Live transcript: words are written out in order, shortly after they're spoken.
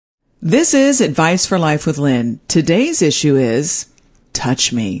This is Advice for Life with Lynn. Today's issue is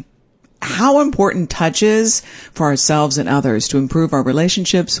touch me. How important touch is for ourselves and others to improve our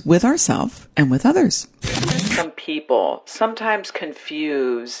relationships with ourselves and with others. Some people sometimes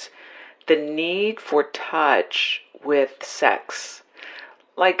confuse the need for touch with sex.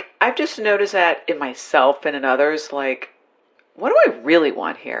 Like, I've just noticed that in myself and in others, like, what do I really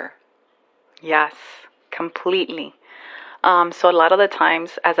want here? Yes, completely. So a lot of the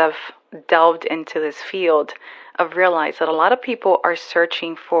times, as I've delved into this field, I've realized that a lot of people are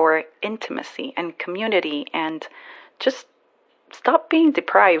searching for intimacy and community and just stop being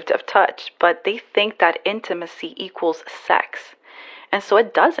deprived of touch, but they think that intimacy equals sex. And so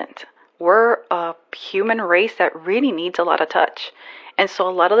it doesn't. We're a human race that really needs a lot of touch. And so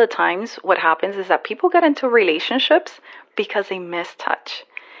a lot of the times what happens is that people get into relationships because they miss touch.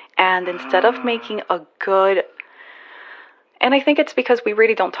 And instead of making a good... And I think it's because we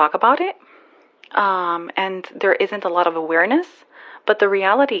really don't talk about it. And there isn't a lot of awareness. But the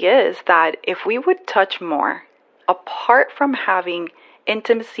reality is that if we would touch more, apart from having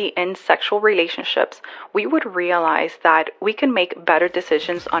intimacy in sexual relationships, we would realize that we can make better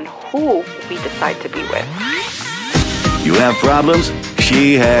decisions on who we decide to be with. You have problems?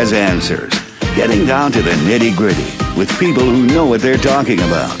 She has answers. Getting down to the nitty-gritty with people who know what they're talking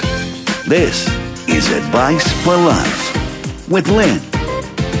about. This is Advice for Life with Lynn.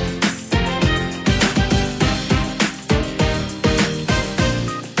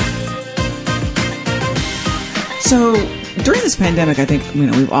 So during this pandemic, I think,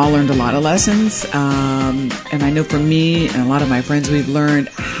 we've all learned a lot of lessons. And I know for me and a lot of my friends, we've learned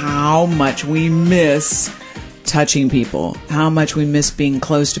how much we miss touching people, how much we miss being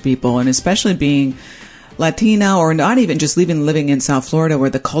close to people, and especially being Latina, or not even just living in South Florida,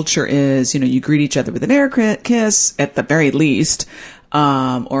 where the culture is, you greet each other with an air kiss at the very least,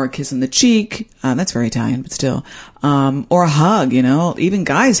 or a kiss on the cheek. That's very Italian, but still, or a hug, even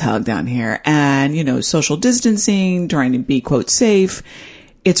guys hug down here, and, social distancing, trying to be, quote, safe.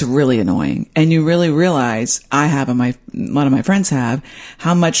 It's really annoying. And you really realize, I have, and a lot of my friends have,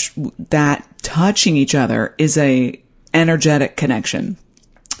 how much that touching each other is a energetic connection.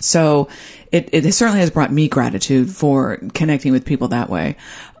 So it certainly has brought me gratitude for connecting with people that way.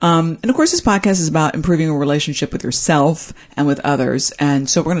 And of course, this podcast is about improving a relationship with yourself and with others. And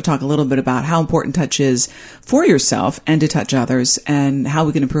so we're going to talk a little bit about how important touch is for yourself and to touch others, and how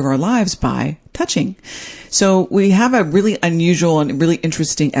we can improve our lives by touching. So we have a really unusual and really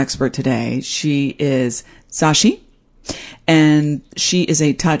interesting expert today. She is Zashi. And she is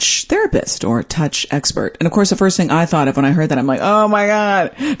a touch therapist or touch expert. And of course, the first thing I thought of when I heard that, I'm like, oh my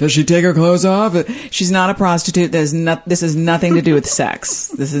God, does she take her clothes off? She's not a prostitute. This has nothing to do with sex.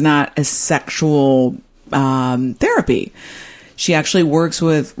 This is not a sexual therapy. She actually works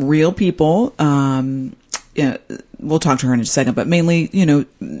with real people. We'll talk to her in a second, but mainly,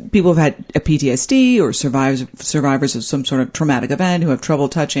 people who've had a PTSD or survivors of some sort of traumatic event who have trouble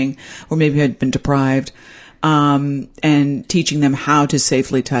touching, or maybe had been deprived. And teaching them how to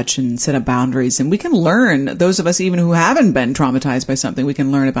safely touch and set up boundaries. And we can learn, those of us even who haven't been traumatized by something, we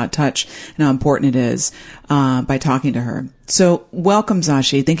can learn about touch and how important it is, by talking to her. So welcome,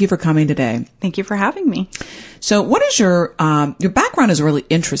 Zashi. Thank you for coming today. Thank you for having me. So what is your background is really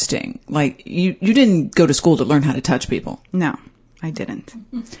interesting. Like you didn't go to school to learn how to touch people. No, I didn't.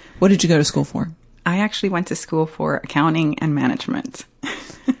 What did you go to school for? I actually went to school for accounting and management.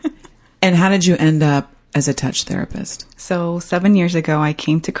 And how did you end up as a touch therapist? So 7 years ago, I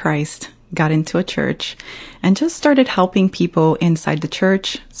came to Christ, got into a church, and just started helping people inside the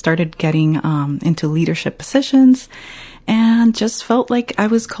church, started getting into leadership positions, and just felt like I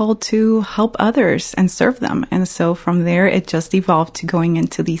was called to help others and serve them. And so from there, it just evolved to going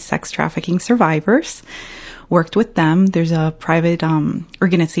into the sex trafficking survivors, worked with them. There's a private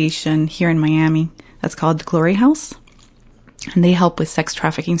organization here in Miami that's called the Glory House. And they help with sex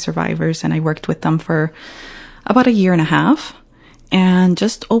trafficking survivors. And I worked with them for about 1.5 years, and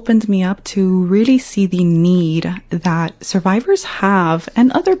just opened me up to really see the need that survivors have,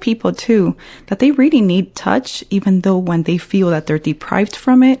 and other people too, that they really need touch, even though when they feel that they're deprived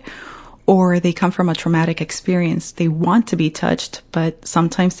from it, or they come from a traumatic experience, they want to be touched, but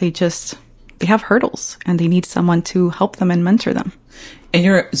sometimes they have hurdles and they need someone to help them and mentor them. And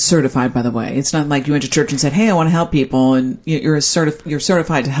you're certified, by the way. It's not like you went to church and said, hey, I want to help people. And you're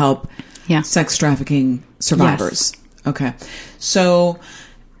certified to help sex trafficking survivors. Yes. Okay. So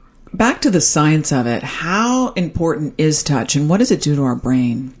back to the science of it. How important is touch, and what does it do to our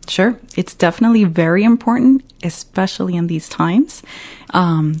brain? Sure. It's definitely very important, especially in these times.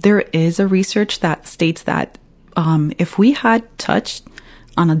 There is a research that states that if we had touched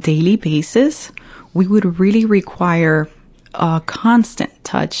on a daily basis, we would really require a constant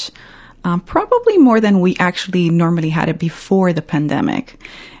touch, probably more than we actually normally had it before the pandemic.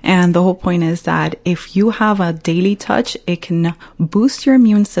 And the whole point is that if you have a daily touch, it can boost your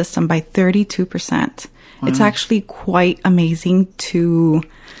immune system by 32%. Wow. It's actually quite amazing to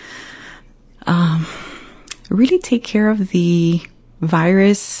really take care of the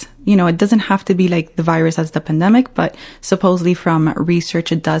virus. You know, it doesn't have to be like the virus as the pandemic, but supposedly from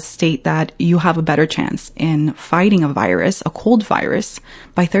research, it does state that you have a better chance in fighting a virus, a cold virus,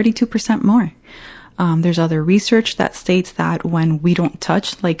 by 32% more. There's other research that states that when we don't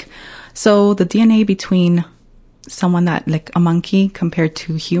touch, so the DNA between someone that, like a monkey compared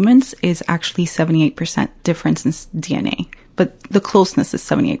to humans, is actually 78% difference in DNA. But the closeness is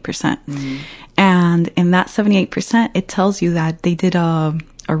 78%. Mm-hmm. And in that 78%, it tells you that they did a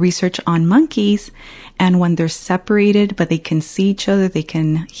research on monkeys, and when they're separated, but they can see each other, they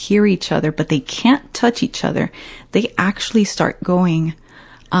can hear each other, but they can't touch each other, they actually start going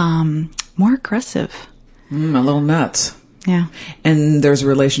more aggressive. A little nuts. Yeah. And there's a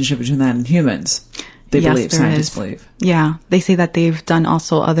relationship between that and humans. Scientists believe. Yeah. They say that they've done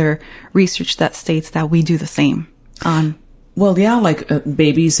also other research that states that we do the same. Well, yeah, like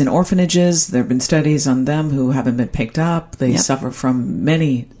babies in orphanages, there have been studies on them who haven't been picked up. They suffer from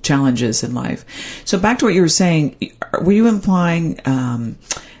many challenges in life. So back to what you were saying, were you implying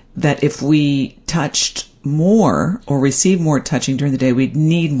that if we touched more or received more touching during the day, we'd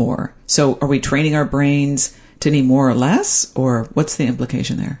need more? So are we training our brains to need more or less, or what's the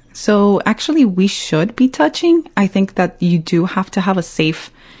implication there? So actually, we should be touching. I think that you do have to have a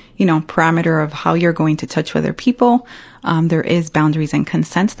safe, parameter of how you're going to touch other people. There is boundaries and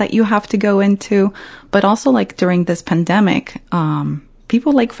consents that you have to go into, but also like during this pandemic,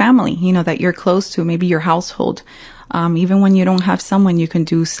 people like family, that you're close to, maybe your household. Even when you don't have someone, you can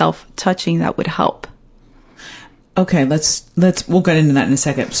do self-touching that would help. Okay, we'll get into that in a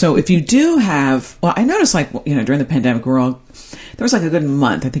second. So if you do have, I noticed during the pandemic, there was like a good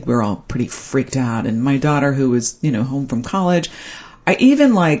month. I think we were all pretty freaked out. And my daughter, who was, home from college, I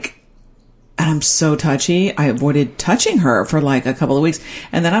even and I'm so touchy, I avoided touching her for like a couple of weeks.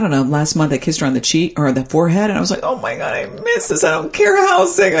 And then, I don't know, last month I kissed her on the cheek or the forehead. And I was like, oh my God, I miss this. I don't care how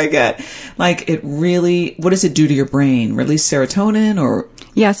sick I get. What does it do to your brain? Release serotonin or?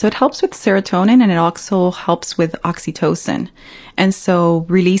 Yeah, so it helps with serotonin, and it also helps with oxytocin. And so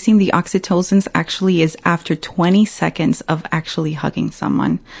releasing the oxytocins actually is after 20 seconds of actually hugging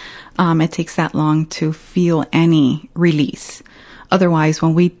someone. It takes that long to feel any release. Otherwise,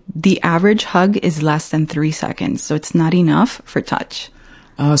 the average hug is less than 3 seconds, so it's not enough for touch.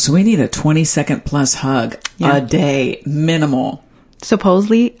 Oh, so we need a 20-second plus hug a day, minimal.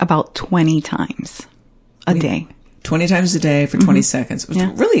 Supposedly about 20 times a day. 20 times a day for 20 seconds, which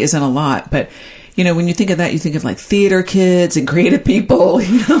really isn't a lot. But, when you think of that, you think of like theater kids and creative people.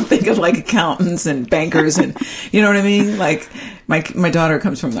 Think of like accountants and bankers and, you know what I mean? Like my daughter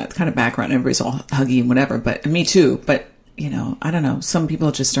comes from that kind of background. Everybody's all huggy and whatever, but me too. But, I don't know. Some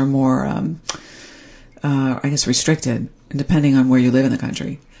people just are more, restricted, depending on where you live in the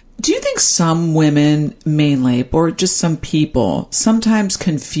country. Do you think some women mainly, or just some people, sometimes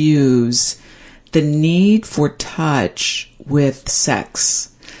confuse the need for touch with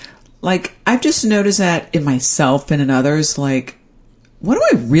sex? Like, I've just noticed that in myself and in others, what do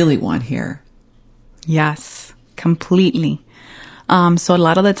I really want here? Yes, completely. So a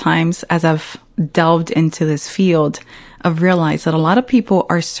lot of the times, as I've delved into this field, I've realized that a lot of people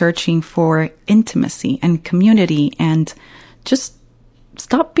are searching for intimacy and community and just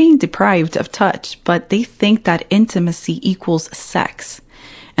stop being deprived of touch, but they think that intimacy equals sex.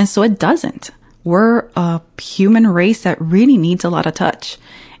 And so it doesn't. We're a human race that really needs a lot of touch.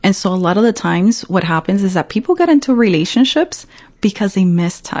 And so a lot of the times what happens is that people get into relationships because they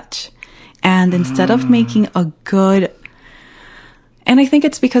miss touch. And instead of making a good, and I think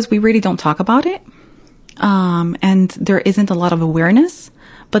it's because we really don't talk about it. And there isn't a lot of awareness.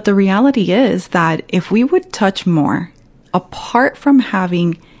 But the reality is that if we would touch more, apart from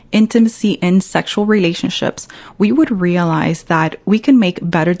having intimacy in sexual relationships, we would realize that we can make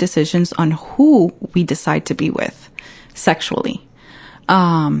better decisions on who we decide to be with sexually.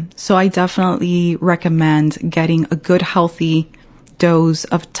 So I definitely recommend getting a good, healthy dose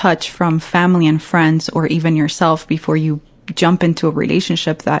of touch from family and friends, or even yourself, before you jump into a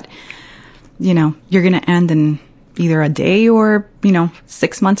relationship that, you're going to end in either a day or,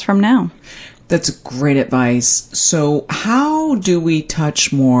 6 months from now. That's great advice. So how do we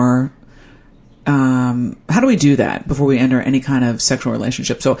touch more how do we do that before we enter any kind of sexual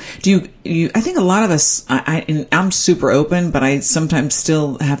relationship? So do you, I think a lot of us, I'm super open, but I sometimes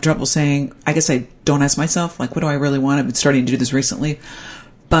still have trouble saying, I guess I don't ask myself, like, what do I really want? I've been starting to do this recently,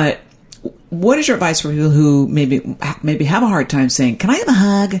 but what is your advice for people who maybe have a hard time saying, can I have a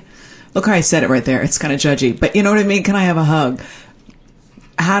hug? Look how I said it right there. It's kind of judgy, but you know what I mean? Can I have a hug?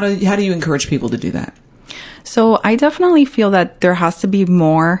 How do you encourage people to do that? So I definitely feel that there has to be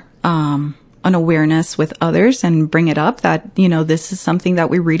more, an awareness with others and bring it up that, this is something that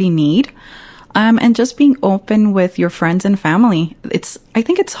we really need. And just being open with your friends and family. I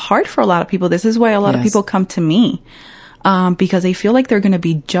think it's hard for a lot of people. This is why a lot of people come to me, because they feel like they're going to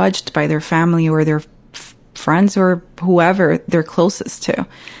be judged by their family or their friends or whoever they're closest to,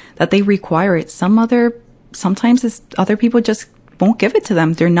 that they require it. Sometimes other people just won't give it to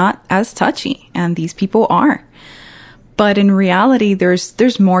them. They're not as touchy, and these people are. But in reality,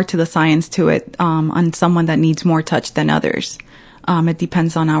 there's more to the science to it, on someone that needs more touch than others. It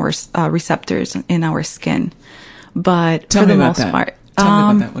depends on our receptors in our skin. But Tell for me the about most that. part, Tell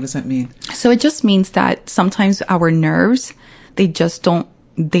me about that. What does that mean? So it just means that sometimes our nerves, they don't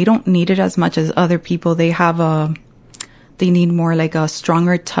need it as much as other people. They need more like a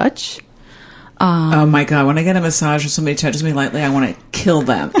stronger touch. Oh my God. When I get a massage or somebody touches me lightly, I want to kill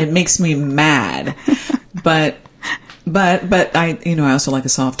them. It makes me mad. But I also like a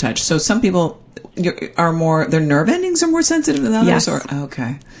soft touch. So some people are more, their nerve endings are more sensitive than others? Yes.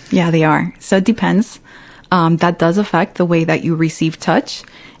 Okay. Yeah, they are. So it depends. That does affect the way that you receive touch.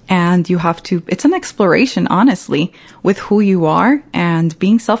 And it's an exploration, honestly, with who you are and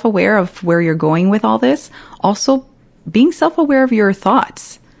being self-aware of where you're going with all this. Also, being self-aware of your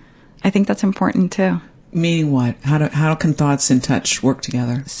thoughts. I think that's important too. Meaning what? How can thoughts and touch work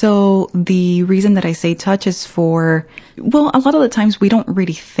together? So the reason that I say touch is a lot of the times we don't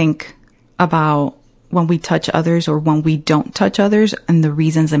really think about when we touch others or when we don't touch others and the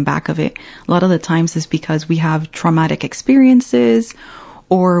reasons in back of it. A lot of the times is because we have traumatic experiences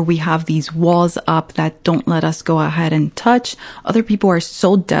or we have these walls up that don't let us go ahead and touch. Other people are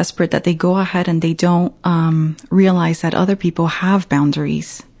so desperate that they go ahead and they don't realize that other people have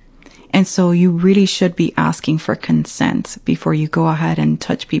boundaries. And so you really should be asking for consent before you go ahead and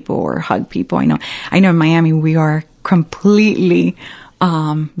touch people or hug people. I know in Miami we are completely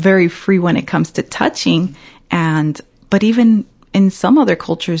very free when it comes to touching, but even in some other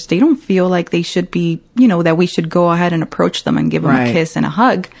cultures, they don't feel like they should be, that we should go ahead and approach them and give them a kiss and a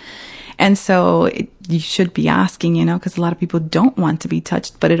hug. And so you should be asking, because a lot of people don't want to be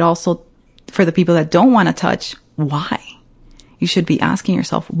touched, but it also, for the people that don't want to touch, why? You should be asking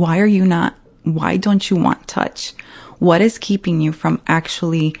yourself, why don't you want touch? What is keeping you from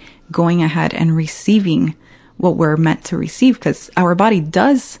actually going ahead and receiving what we're meant to receive? Because our body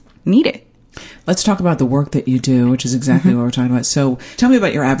does need it. Let's talk about the work that you do, which is exactly what we're talking about. So tell me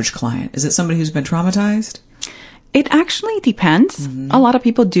about your average client. Is it somebody who's been traumatized? It actually depends. A lot of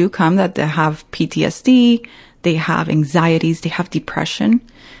people do come that they have PTSD, they have anxieties, they have depression.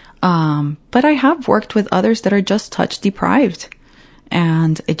 But I have worked with others that are just touch deprived,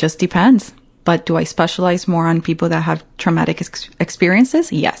 and it just depends. But do I specialize more on people that have traumatic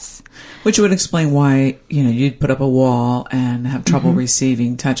experiences? Yes. Which would explain why, you'd put up a wall and have trouble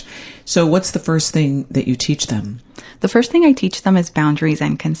receiving touch. So what's the first thing that you teach them? The first thing I teach them is boundaries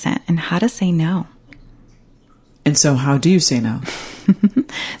and consent and how to say no. And so how do you say no?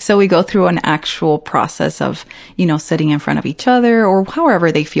 So we go through an actual process of, sitting in front of each other or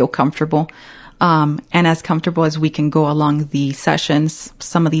however they feel comfortable. And as comfortable as we can go along the sessions.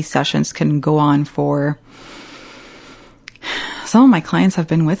 Some of these sessions can go on some of my clients have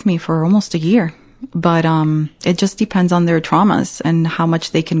been with me for almost a year, but it just depends on their traumas and how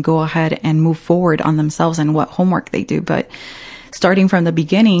much they can go ahead and move forward on themselves and what homework they do. But starting from the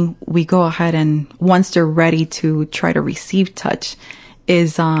beginning, we go ahead and once they're ready to try to receive touch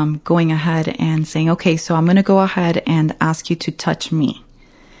is going ahead and saying, okay, so I'm going to go ahead and ask you to touch me.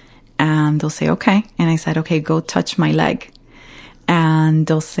 And they'll say, okay. And I said, okay, go touch my leg. And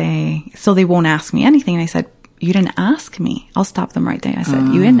they'll say, so they won't ask me anything. And I said, you didn't ask me. I'll stop them right there. I said,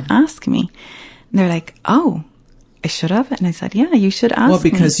 you didn't ask me. And they're like, oh, I should have. And I said, yeah, you should ask me. Well,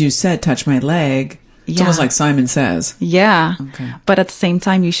 because you said touch my leg. It's almost like Simon Says. Yeah. Okay. But at the same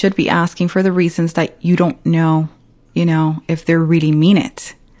time, you should be asking for the reasons that you don't know, if they really mean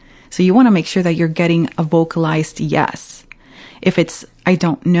it. So you want to make sure that you're getting a vocalized yes. If it's, I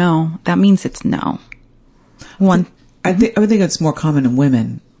don't know, that means it's no. I would think it's more common in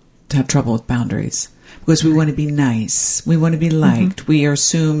women to have trouble with boundaries because we want to be nice. We want to be liked. We are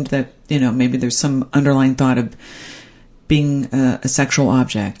assumed that, maybe there's some underlying thought of being a sexual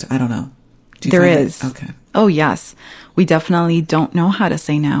object. I don't know. Do you There find is. that? Okay. Oh, yes. We definitely don't know how to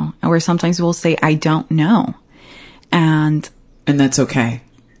say no. Or sometimes we'll say, I don't know. And that's okay.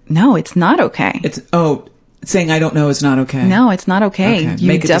 no, it's not okay. Saying I don't know is not okay. No, it's not okay. Okay.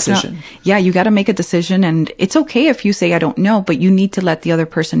 Make a decision. Yeah, you got to make a decision. And it's okay if you say I don't know, but you need to let the other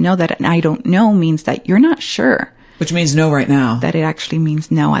person know that an I don't know means that you're not sure. Which means no right now. That it actually means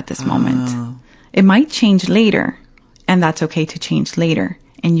no at this moment. It might change later, and that's okay to change later.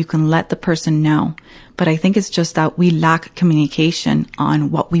 And you can let the person know. But I think it's just that we lack communication on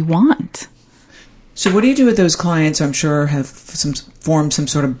what we want. So what do you do with those clients who I'm sure have formed some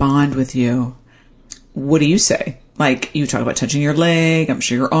sort of bond with you? What do you say? Like, you talk about touching your leg, I'm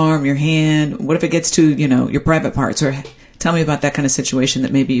sure your arm, your hand. What if it gets to, your private parts? Or tell me about that kind of situation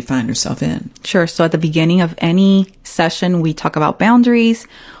that maybe you find yourself in. Sure. So at the beginning of any session, we talk about boundaries.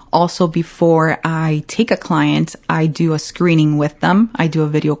 Also, before I take a client, I do a screening with them. I do a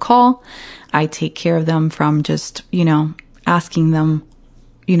video call. I take care of them from just, asking them,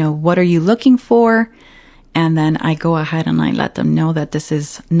 what are you looking for? And then I go ahead and I let them know that this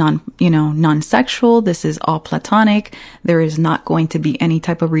is non-sexual. This is all platonic. There is not going to be any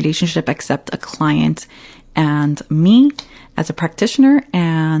type of relationship except a client and me as a practitioner,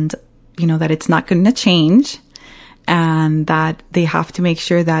 and, that it's not going to change, and that they have to make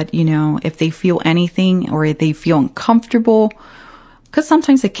sure that, if they feel anything or they feel uncomfortable, because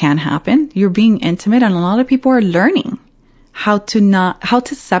sometimes it can happen. You're being intimate, and a lot of people are learning how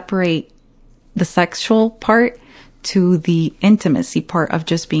to separate the sexual part to the intimacy part of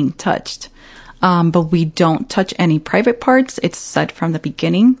just being touched. But we don't touch any private parts. It's said from the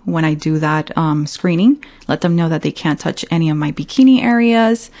beginning when I do that screening. Let them know that they can't touch any of my bikini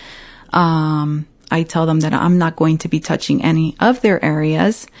areas. I tell them that I'm not going to be touching any of their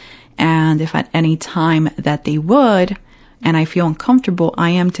areas. And if at any time that they would, and I feel uncomfortable, I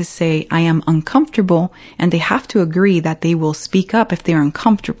am to say I am uncomfortable, and they have to agree that they will speak up if they're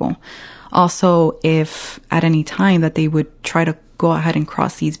uncomfortable. Also, if at any time that they would try to go ahead and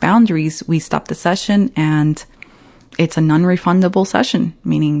cross these boundaries, we stop the session, and it's a non-refundable session,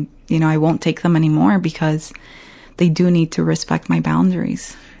 meaning, I won't take them anymore because they do need to respect my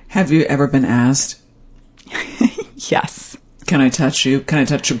boundaries. Have you ever been asked? Yes. Can I touch you? Can I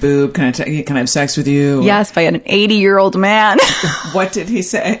touch your boob? Can I have sex with you? Yes, by an 80-year-old man. What did he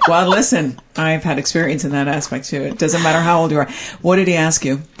say? Well, listen, I've had experience in that aspect too. It doesn't matter how old you are. What did he ask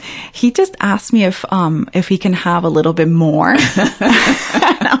you? He just asked me if he can have a little bit more. And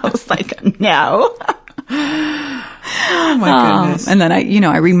I was like, no. Oh my goodness. And then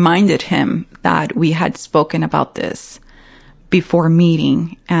I reminded him that we had spoken about this before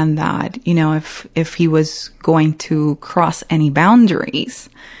meeting, and that, if he was going to cross any boundaries,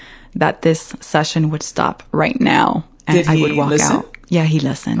 that this session would stop right now, and I would walk out. Yeah, he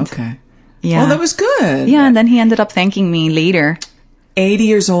listened. Okay. Yeah. Well, that was good. Yeah, and then he ended up thanking me later. 80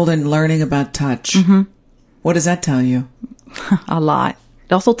 years old and learning about touch. Mm-hmm. What does that tell you? A lot.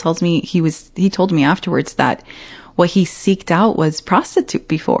 It also tells me he told me afterwards that what he seeked out was prostitute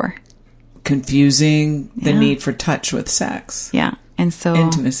before. Confusing the need for touch with sex. Yeah. And so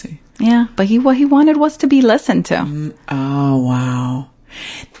intimacy. Yeah. But what he wanted was to be listened to. Oh, wow.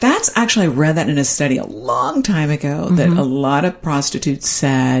 That's actually, I read that in a study a long time ago, that a lot of prostitutes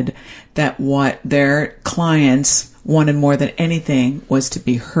said that what their clients wanted more than anything was to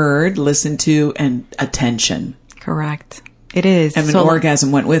be heard, listened to, and attention. Correct. It is. And an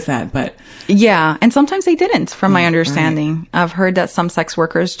orgasm went with that, but... Yeah, and sometimes they didn't, from my understanding. Right. I've heard that some sex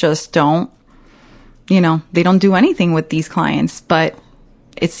workers just don't, they don't do anything with these clients, but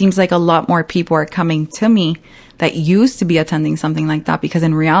it seems like a lot more people are coming to me that used to be attending something like that, because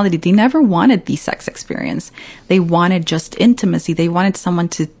in reality, they never wanted the sex experience. They wanted just intimacy. They wanted someone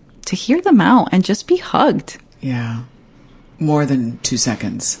to hear them out and just be hugged. Yeah. More than 2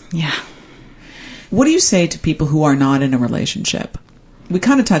 seconds. Yeah. What do you say to people who are not in a relationship? We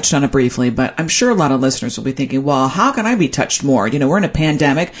kind of touched on it briefly, but I'm sure a lot of listeners will be thinking, well, how can I be touched more? We're in a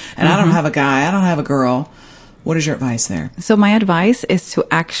pandemic, and I don't have a guy, I don't have a girl. What is your advice there? So my advice is to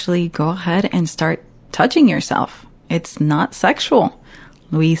actually go ahead and start touching yourself. It's not sexual.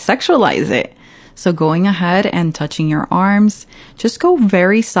 We sexualize it. So going ahead and touching your arms, just go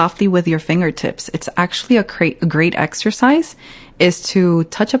very softly with your fingertips. It's actually a great exercise is to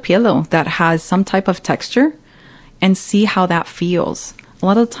touch a pillow that has some type of texture and see how that feels. A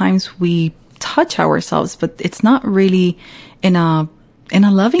lot of times we touch ourselves, but it's not really in a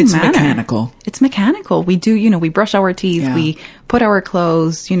loving manner. It's mechanical. It's mechanical. We do, we brush our teeth, we put our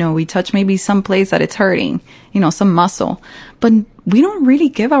clothes, we touch maybe some place that it's hurting, some muscle. But we don't really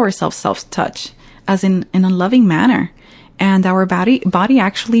give ourselves self-touch as in a loving manner. And our body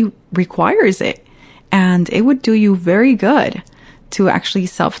actually requires it. And it would do you very good to actually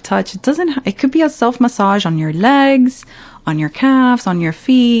self-touch. It could be a self-massage on your legs, on your calves, on your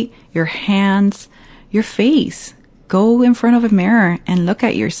feet, your hands, your face. Go in front of a mirror and look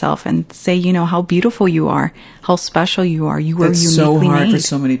at yourself and say, how beautiful you are, how special you are. You were uniquely made. It's so hard for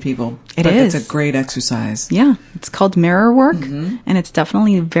so many people. It is. It's a great exercise. Yeah. It's called mirror work, and it's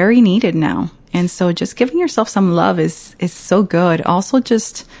definitely very needed now. And so just giving yourself some love is so good. Also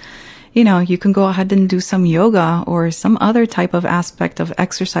just, you can go ahead and do some yoga or some other type of aspect of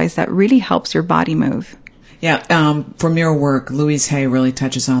exercise that really helps your body move. Yeah, for mirror work, Louise Hay really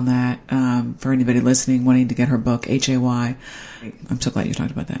touches on that. For anybody listening, wanting to get her book, Hay. I'm so glad you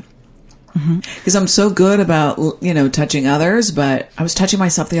talked about that. Because I'm so good about, touching others, but I was touching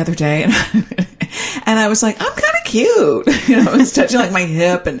myself the other day and I was like, I'm kind of cute. I was touching like my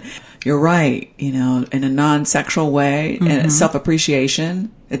hip, and you're right, in a non-sexual way, and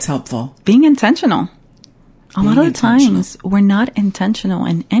self-appreciation, it's helpful. Being intentional. A lot of the times, we're not intentional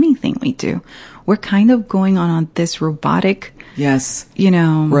in anything we do. We're kind of going on this robotic,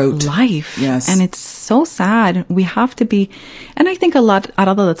 rote life. Yes. And it's so sad. We have to be, and I think a lot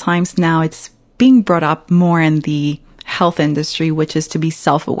of the times now it's being brought up more in the health industry, which is to be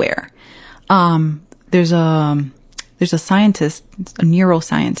self-aware. There's a scientist, a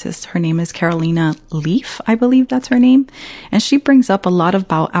neuroscientist. Her name is Carolina Leaf, I believe that's her name. And she brings up a lot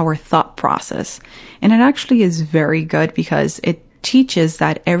about our thought process. And it actually is very good because it teaches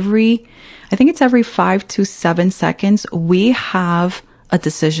that every 5 to 7 seconds, we have a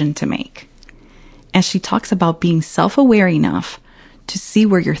decision to make. And she talks about being self-aware enough to see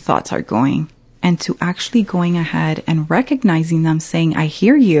where your thoughts are going and to actually going ahead and recognizing them, saying, I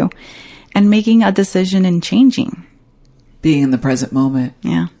hear you, and making a decision and changing. Being in the present moment.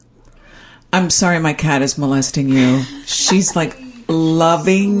 Yeah. I'm sorry my cat is molesting you. She's like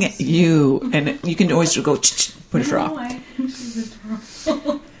loving you. And you can always go, push her off. She's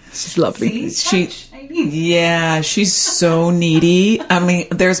adorable. She's lovely. She's so needy. I mean,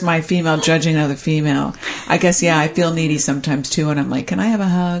 there's my female judging another female. I guess, I feel needy sometimes too. And I'm like, can I have a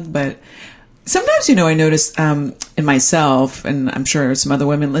hug? But sometimes, I notice in myself, and I'm sure some other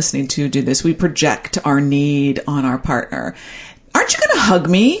women listening to do this, we project our need on our partner. Aren't you going to hug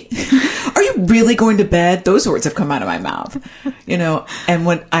me? Are you really going to bed? Those words have come out of my mouth, and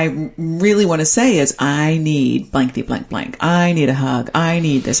what I really want to say is I need blankety blank blank. I need a hug. I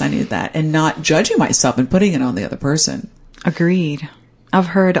need this. I need that. And not judging myself and putting it on the other person. Agreed. I've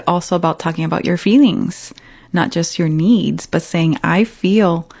heard also about talking about your feelings, not just your needs, but saying, I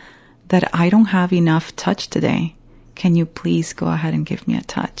feel that I don't have enough touch today. Can you please go ahead and give me a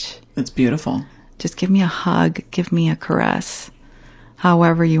touch? That's beautiful. Just give me a hug. Give me a caress.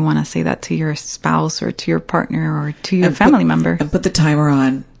 However you want to say that to your spouse or to your partner or to your family member. And put the timer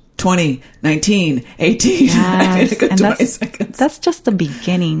on. 20, 19, 18. Yes. And 20 seconds. That's just the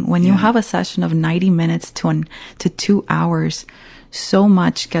beginning. When you have a session of 90 minutes to 2 hours, so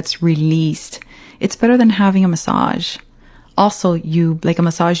much gets released. It's better than having a massage. Also, you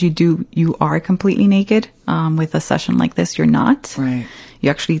are completely naked. With a session like this, you're not. Right. You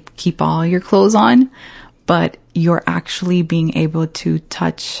actually keep all your clothes on, but you're actually being able to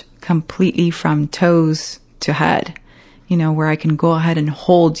touch completely from toes to head, where I can go ahead and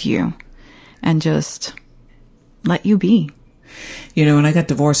hold you and just let you be. When I got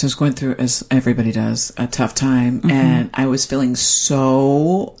divorced, I was going through, as everybody does, a tough time, and I was feeling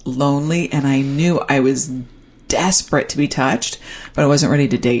so lonely, and I knew I was desperate to be touched, but I wasn't ready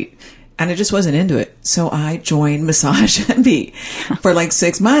to date. And I just wasn't into it. So I joined Massage Envy for like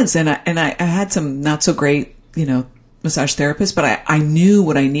 6 months. And I had some not so great, massage therapists, but I knew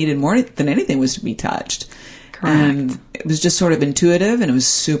what I needed more than anything was to be touched. Correct. And it was just sort of intuitive, and it was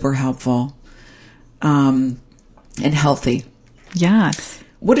super helpful, and healthy. Yes.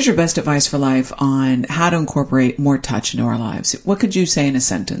 What is your best advice for life on how to incorporate more touch into our lives? What could you say in a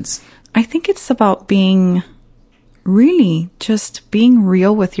sentence? I think it's about being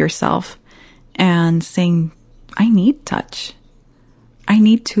real with yourself and saying, I need touch. I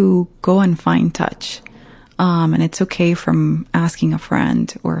need to go and find touch. And it's okay from asking a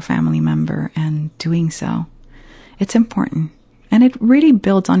friend or a family member and doing so. It's important. And it really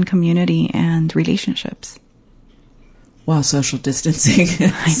builds on community and relationships. Wow, social distancing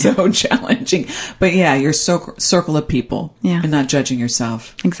is so challenging. But your circle of people and not judging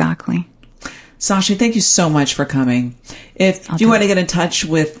yourself. Exactly. Sashi, thank you so much for coming. If you want to get in touch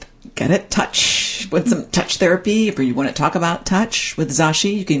with some touch therapy, if you want to talk about touch with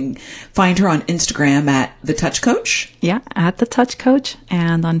Zashi, you can find her on Instagram at The Touch Coach. Yeah, at The Touch Coach.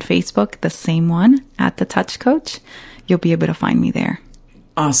 And on Facebook, the same one, at The Touch Coach. You'll be able to find me there.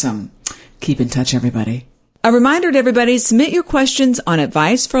 Awesome. Keep in touch, everybody. A reminder to everybody, submit your questions on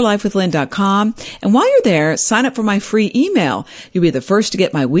adviceforlifewithlynn.com. And while you're there, sign up for my free email. You'll be the first to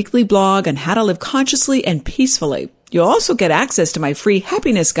get my weekly blog on how to live consciously and peacefully. You'll also get access to my free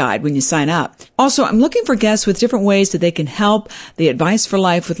happiness guide when you sign up. Also, I'm looking for guests with different ways that they can help the Advice for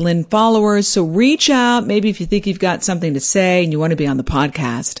Life with Lynn followers. So reach out, maybe if you think you've got something to say and you want to be on the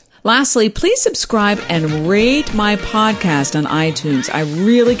podcast. Lastly, please subscribe and rate my podcast on iTunes. I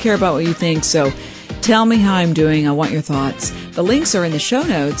really care about what you think, so tell me how I'm doing. I want your thoughts. The links are in the show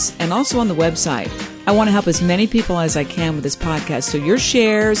notes and also on the website. I want to help as many people as I can with this podcast, so your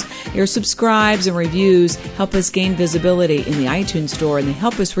shares, your subscribes, and reviews help us gain visibility in the iTunes store, and they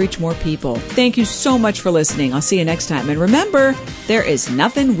help us reach more people. Thank you so much for listening. I'll see you next time. And remember, there is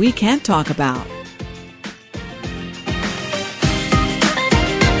nothing we can't talk about.